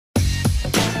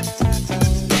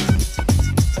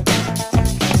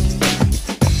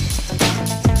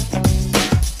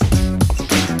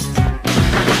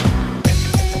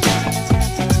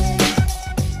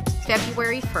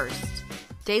1st,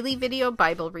 Daily Video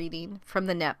Bible Reading from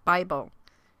the Net Bible.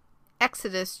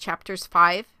 Exodus chapters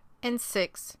 5 and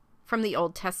 6 from the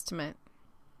Old Testament.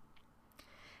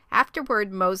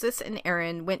 Afterward Moses and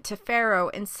Aaron went to Pharaoh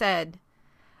and said,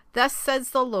 "Thus says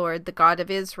the Lord, the God of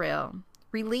Israel,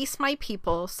 release my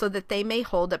people so that they may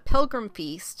hold a pilgrim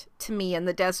feast to me in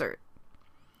the desert."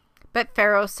 But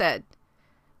Pharaoh said,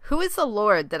 "Who is the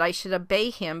Lord that I should obey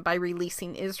him by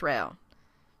releasing Israel?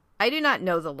 I do not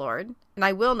know the Lord, and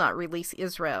I will not release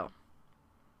Israel."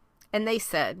 And they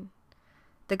said,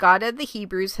 "The God of the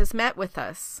Hebrews has met with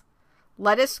us.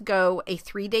 Let us go a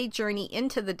 3-day journey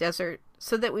into the desert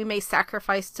so that we may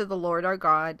sacrifice to the Lord our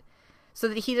God, so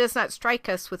that he does not strike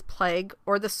us with plague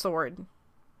or the sword."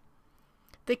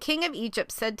 The king of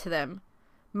Egypt said to them,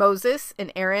 "Moses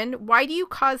and Aaron, why do you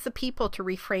cause the people to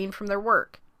refrain from their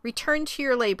work? Return to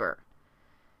your labor."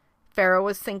 Pharaoh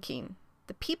was thinking,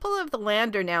 "The people of the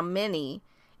land are now many,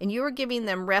 and you are giving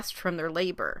them rest from their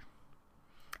labor."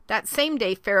 That same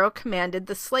day Pharaoh commanded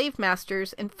the slave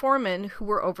masters and foremen who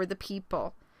were over the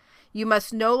people, "You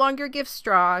must no longer give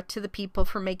straw to the people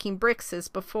for making bricks as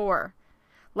before.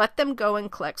 Let them go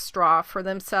and collect straw for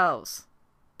themselves.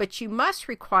 But you must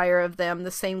require of them the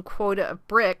same quota of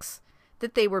bricks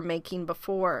that they were making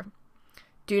before.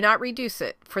 Do not reduce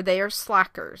it, for they are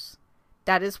slackers.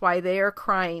 That is why they are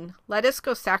crying, 'Let us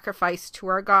go sacrifice to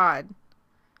our God.'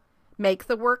 Make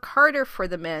the work harder for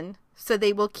the men, so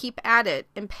they will keep at it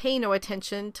and pay no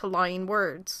attention to lying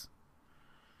words."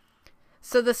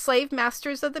 So the slave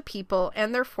masters of the people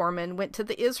and their foremen went to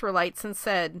the Israelites and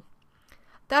said,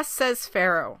 "Thus says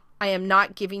Pharaoh, I am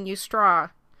not giving you straw.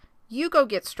 You go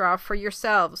get straw for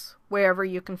yourselves, wherever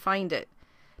you can find it,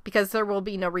 because there will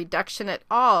be no reduction at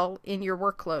all in your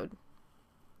workload."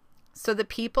 So the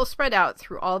people spread out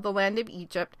through all the land of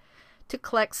Egypt to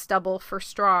collect stubble for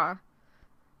straw.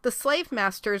 The slave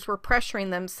masters were pressuring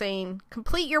them, saying,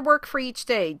 "Complete your work for each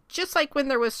day, just like when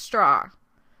there was straw."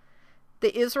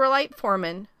 The Israelite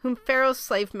foremen, whom Pharaoh's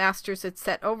slave masters had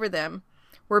set over them,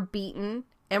 were beaten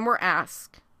and were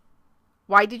asked,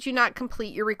 "Why did you not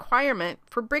complete your requirement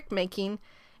for brick making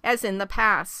as in the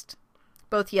past,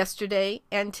 both yesterday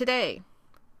and today?"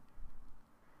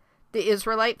 The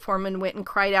Israelite foreman went and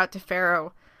cried out to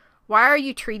Pharaoh, "Why are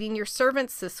you treating your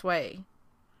servants this way?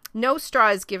 No straw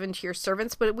is given to your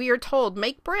servants, but we are told,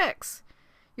 'Make bricks.'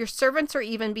 Your servants are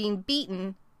even being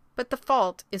beaten, but the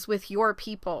fault is with your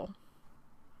people."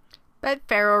 But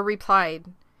Pharaoh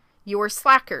replied, "You are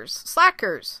slackers,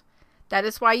 slackers! That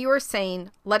is why you are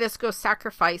saying, 'Let us go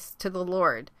sacrifice to the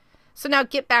Lord.' So now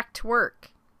get back to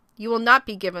work. You will not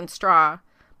be given straw,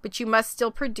 but you must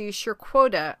still produce your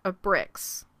quota of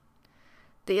bricks."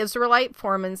 The Israelite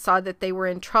foremen saw that they were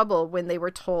in trouble when they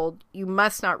were told, "You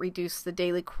must not reduce the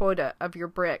daily quota of your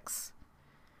bricks."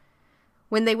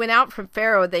 When they went out from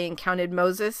Pharaoh, they encountered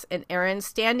Moses and Aaron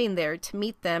standing there to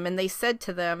meet them, and they said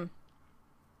to them,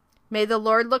 "May the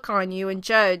Lord look on you and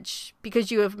judge, because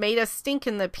you have made us stink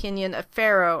in the opinion of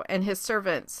Pharaoh and his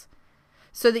servants,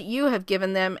 so that you have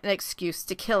given them an excuse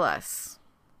to kill us."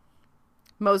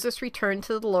 Moses returned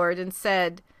to the Lord and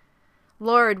said,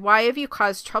 "Lord, why have you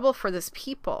caused trouble for this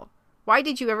people? Why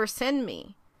did you ever send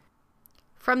me?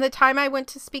 From the time I went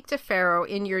to speak to Pharaoh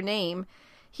in your name,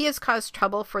 he has caused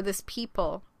trouble for this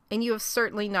people, and you have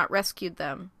certainly not rescued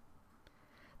them."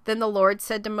 Then the Lord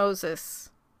said to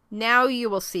Moses, "Now you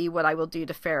will see what I will do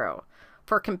to Pharaoh,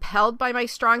 for compelled by my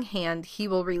strong hand he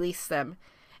will release them,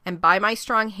 and by my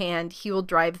strong hand he will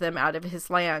drive them out of his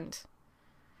land."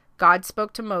 God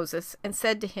spoke to Moses and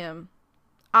said to him,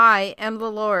 "I am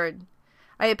the Lord.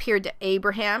 I appeared to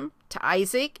Abraham, to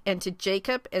Isaac, and to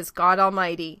Jacob as God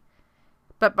Almighty.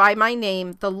 But by my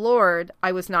name, the Lord,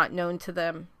 I was not known to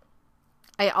them.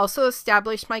 I also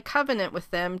established my covenant with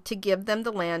them to give them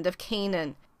the land of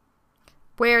Canaan,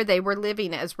 where they were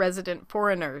living as resident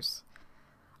foreigners.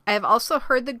 I have also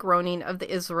heard the groaning of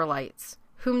the Israelites,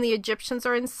 whom the Egyptians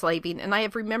are enslaving, and I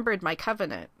have remembered my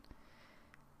covenant.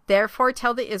 Therefore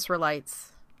tell the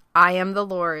Israelites, I am the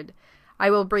Lord. I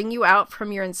will bring you out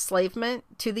from your enslavement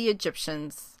to the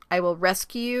Egyptians. I will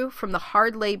rescue you from the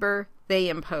hard labor they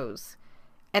impose,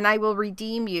 and I will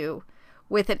redeem you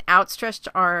with an outstretched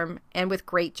arm and with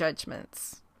great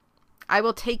judgments. I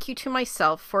will take you to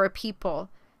myself for a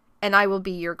people, and I will be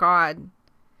your God.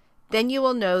 Then you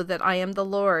will know that I am the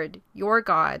Lord, your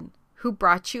God, who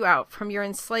brought you out from your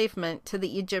enslavement to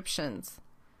the Egyptians.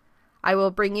 I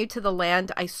will bring you to the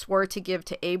land I swore to give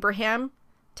to Abraham,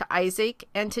 to Isaac,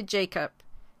 and to Jacob,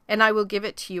 and I will give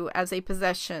it to you as a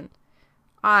possession.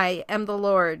 I am the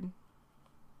Lord."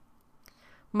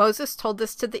 Moses told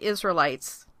this to the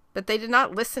Israelites, but they did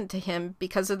not listen to him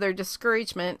because of their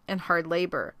discouragement and hard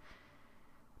labor.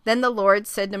 Then the Lord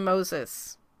said to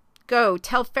Moses, "Go,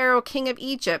 tell Pharaoh, king of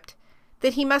Egypt,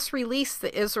 that he must release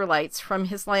the Israelites from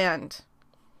his land."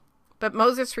 But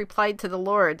Moses replied to the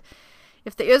Lord,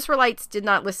 "If the Israelites did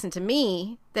not listen to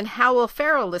me, then how will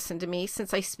Pharaoh listen to me,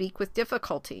 since I speak with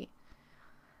difficulty?"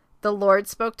 The Lord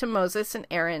spoke to Moses and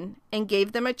Aaron and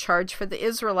gave them a charge for the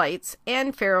Israelites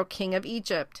and Pharaoh, king of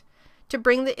Egypt, to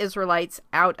bring the Israelites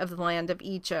out of the land of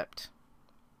Egypt.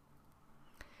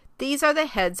 These are the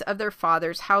heads of their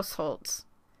fathers' households.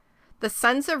 The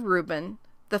sons of Reuben,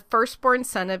 the firstborn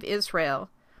son of Israel,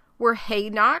 were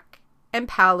Hanok and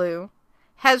Palu,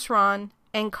 Hezron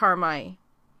and Carmi.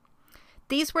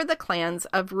 These were the clans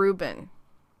of Reuben.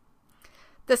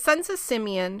 The sons of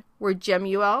Simeon were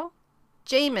Jemuel,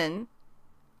 Jamin,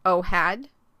 Ohad,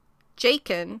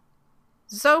 Jachin,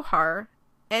 Zohar,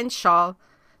 and Shaul,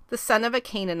 the son of a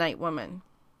Canaanite woman.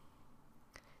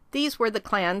 These were the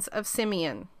clans of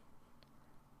Simeon.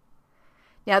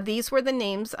 Now these were the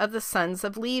names of the sons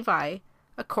of Levi,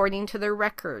 according to their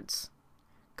records: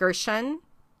 Gershon,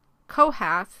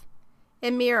 Kohath,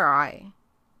 and Merari.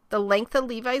 The length of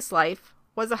Levi's life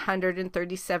was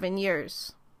 137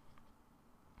 years.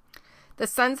 The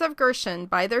sons of Gershon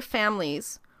by their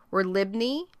families were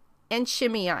Libni and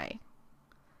Shimei.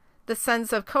 The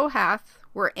sons of Kohath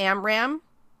were Amram,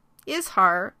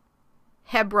 Izhar,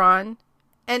 Hebron,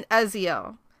 and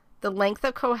Uzziel. The length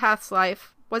of Kohath's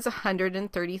life was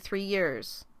 133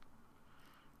 years.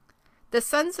 The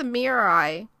sons of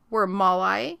Merari were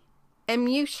Malai and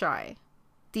Mushai.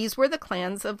 These were the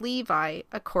clans of Levi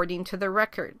according to their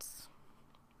records.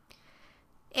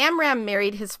 Amram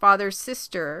married his father's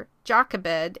sister,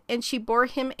 Jochebed, and she bore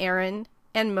him Aaron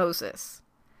and Moses.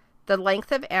 The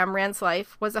length of Amram's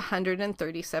life was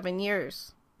 137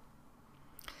 years.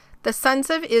 The sons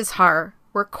of Izhar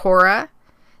were Korah,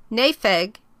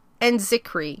 Nepheg, and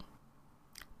Zikri.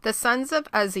 The sons of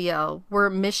Uzziel were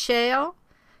Mishael,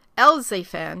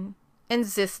 Elzaphan, and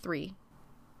Zithri.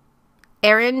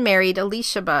 Aaron married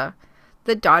Elisheba,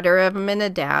 the daughter of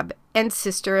Amminadab and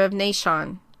sister of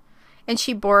Nashon, and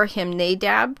she bore him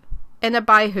Nadab and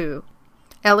Abihu,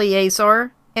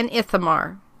 Eleazar, and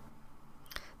Ithamar.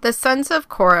 The sons of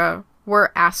Korah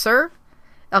were Asher,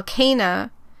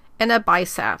 Elkanah, and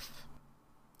Abisaph.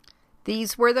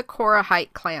 These were the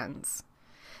Korahite clans.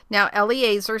 Now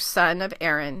Eleazar, son of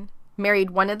Aaron,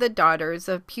 married one of the daughters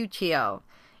of Putiel,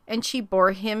 and she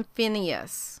bore him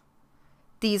Phinehas.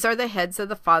 These are the heads of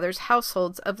the fathers'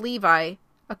 households of Levi,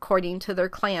 according to their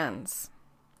clans.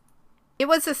 It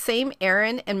was the same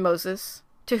Aaron and Moses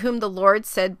to whom the Lord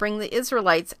said, "Bring the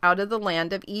Israelites out of the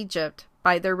land of Egypt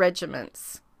by their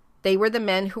regiments." They were the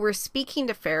men who were speaking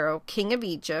to Pharaoh, king of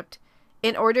Egypt,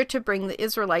 in order to bring the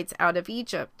Israelites out of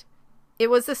Egypt. It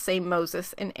was the same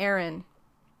Moses and Aaron.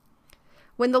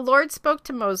 When the Lord spoke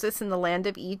to Moses in the land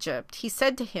of Egypt, he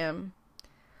said to him,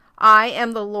 "I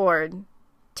am the Lord.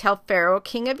 Tell Pharaoh,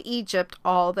 king of Egypt,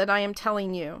 all that I am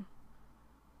telling you."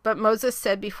 But Moses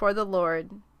said before the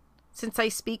Lord, "Since I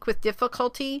speak with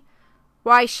difficulty,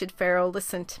 why should Pharaoh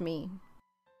listen to me?"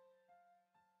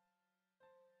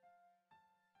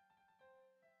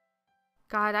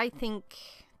 God, I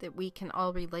think that we can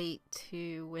all relate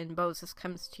to when Moses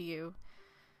comes to you,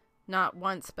 not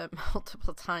once but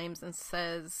multiple times, and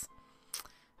says,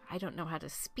 "I don't know how to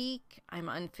speak. I'm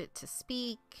unfit to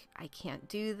speak. I can't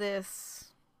do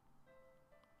this."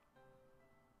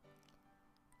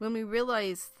 When we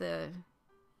realize the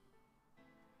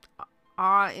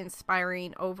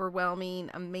awe-inspiring, overwhelming,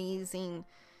 amazing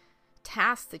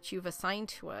task that you've assigned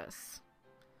to us,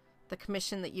 the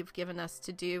commission that you've given us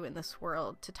to do in this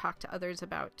world, to talk to others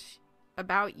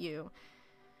about you,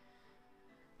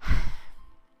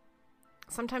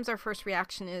 sometimes our first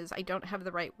reaction is, "I don't have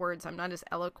the right words. I'm not as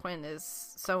eloquent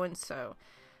as so-and-so.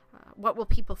 What will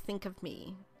people think of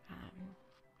me?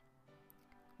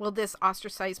 Will this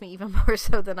ostracize me even more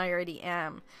so than I already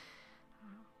am?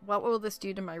 What will this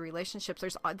do to my relationships?"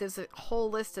 There's a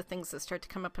whole list of things that start to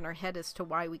come up in our head as to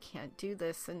why we can't do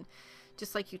this. And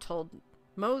just like you told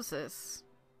Moses,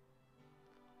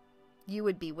 you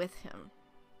would be with him.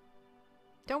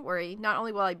 Don't worry, not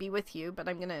only will I be with you, but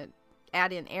I'm going to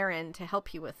add in Aaron to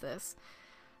help you with this.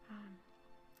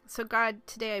 So God,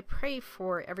 today I pray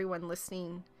for everyone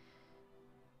listening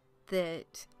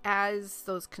that as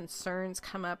those concerns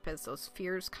come up, as those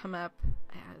fears come up,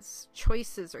 as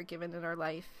choices are given in our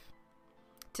life,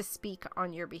 to speak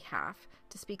on your behalf,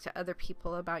 to speak to other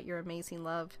people about your amazing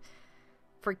love,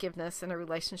 forgiveness, and a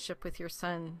relationship with your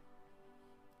Son.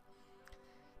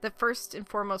 That first and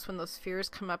foremost, when those fears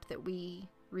come up, that we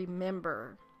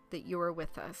remember that you are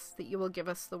with us, that you will give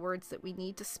us the words that we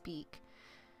need to speak,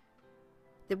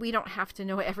 that we don't have to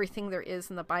know everything there is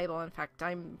in the Bible. In fact,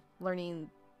 I'm learning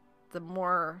the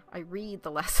more I read, the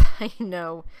less I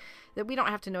know, that we don't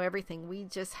have to know everything. We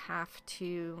just have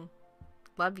to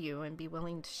love you and be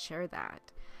willing to share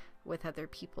that with other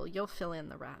people. You'll fill in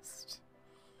the rest.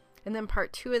 And then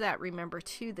part 2 of that, remember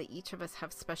too that each of us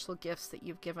have special gifts that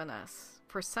you've given us.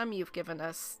 For some, you've given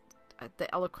us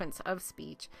the eloquence of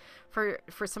speech. For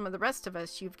some of the rest of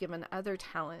us, you've given other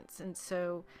talents. And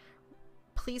so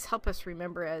please help us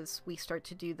remember as we start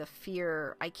to do the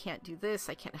fear, I can't do this,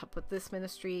 I can't help with this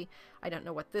ministry, I don't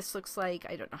know what this looks like,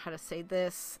 I don't know how to say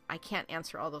this, I can't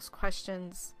answer all those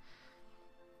questions,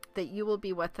 that you will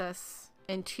be with us,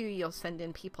 and 2, you'll send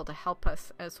in people to help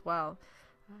us as well.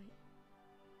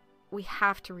 We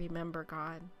have to remember,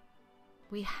 God.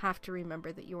 We have to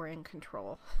remember that you are in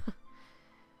control.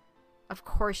 Of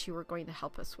course you are going to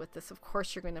help us with this. Of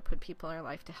course you're going to put people in our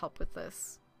life to help with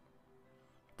this.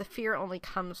 The fear only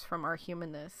comes from our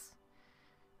humanness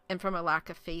and from a lack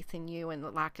of faith in you and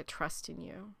the lack of trust in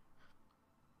you.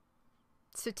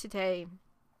 So today,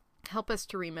 help us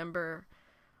to remember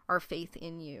our faith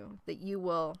in you, that you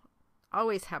will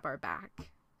always have our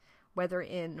back, whether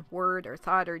in word or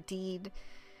thought or deed,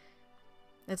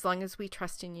 as long as we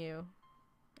trust in you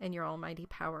and your almighty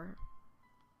power.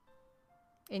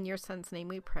 In your Son's name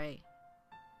we pray.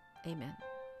 Amen.